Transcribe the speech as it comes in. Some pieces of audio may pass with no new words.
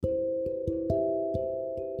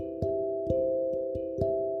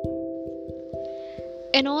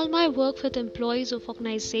In all my work with employees of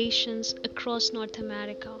organizations across North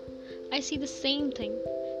America, I see the same thing.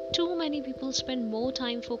 Too many people spend more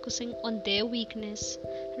time focusing on their weakness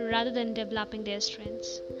rather than developing their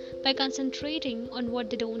strengths. By concentrating on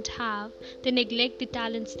what they don't have, they neglect the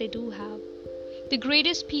talents they do have. The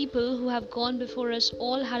greatest people who have gone before us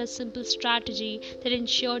all had a simple strategy that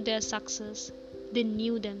ensured their success. They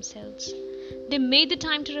knew themselves. They made the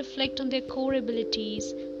time to reflect on their core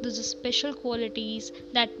abilities, those special qualities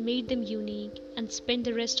that made them unique, and spent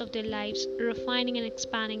the rest of their lives refining and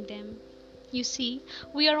expanding them. You see,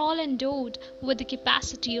 we are all endowed with the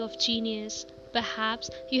capacity of genius. Perhaps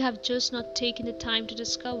you have just not taken the time to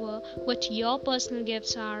discover what your personal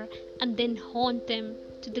gifts are and then hone them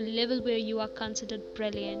to the level where you are considered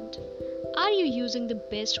brilliant. Are you using the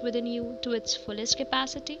best within you to its fullest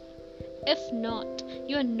capacity? If not,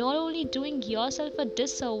 you are not only doing yourself a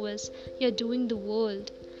disservice, you are doing the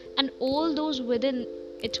world and all those within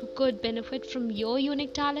it who could benefit from your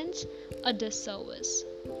unique talents a disservice.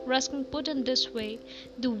 Ruskin put in this way: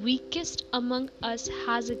 the weakest among us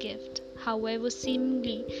has a gift, however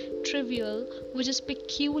seemingly trivial, which is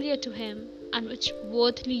peculiar to him and which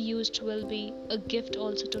worthily used will be a gift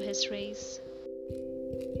also to his race.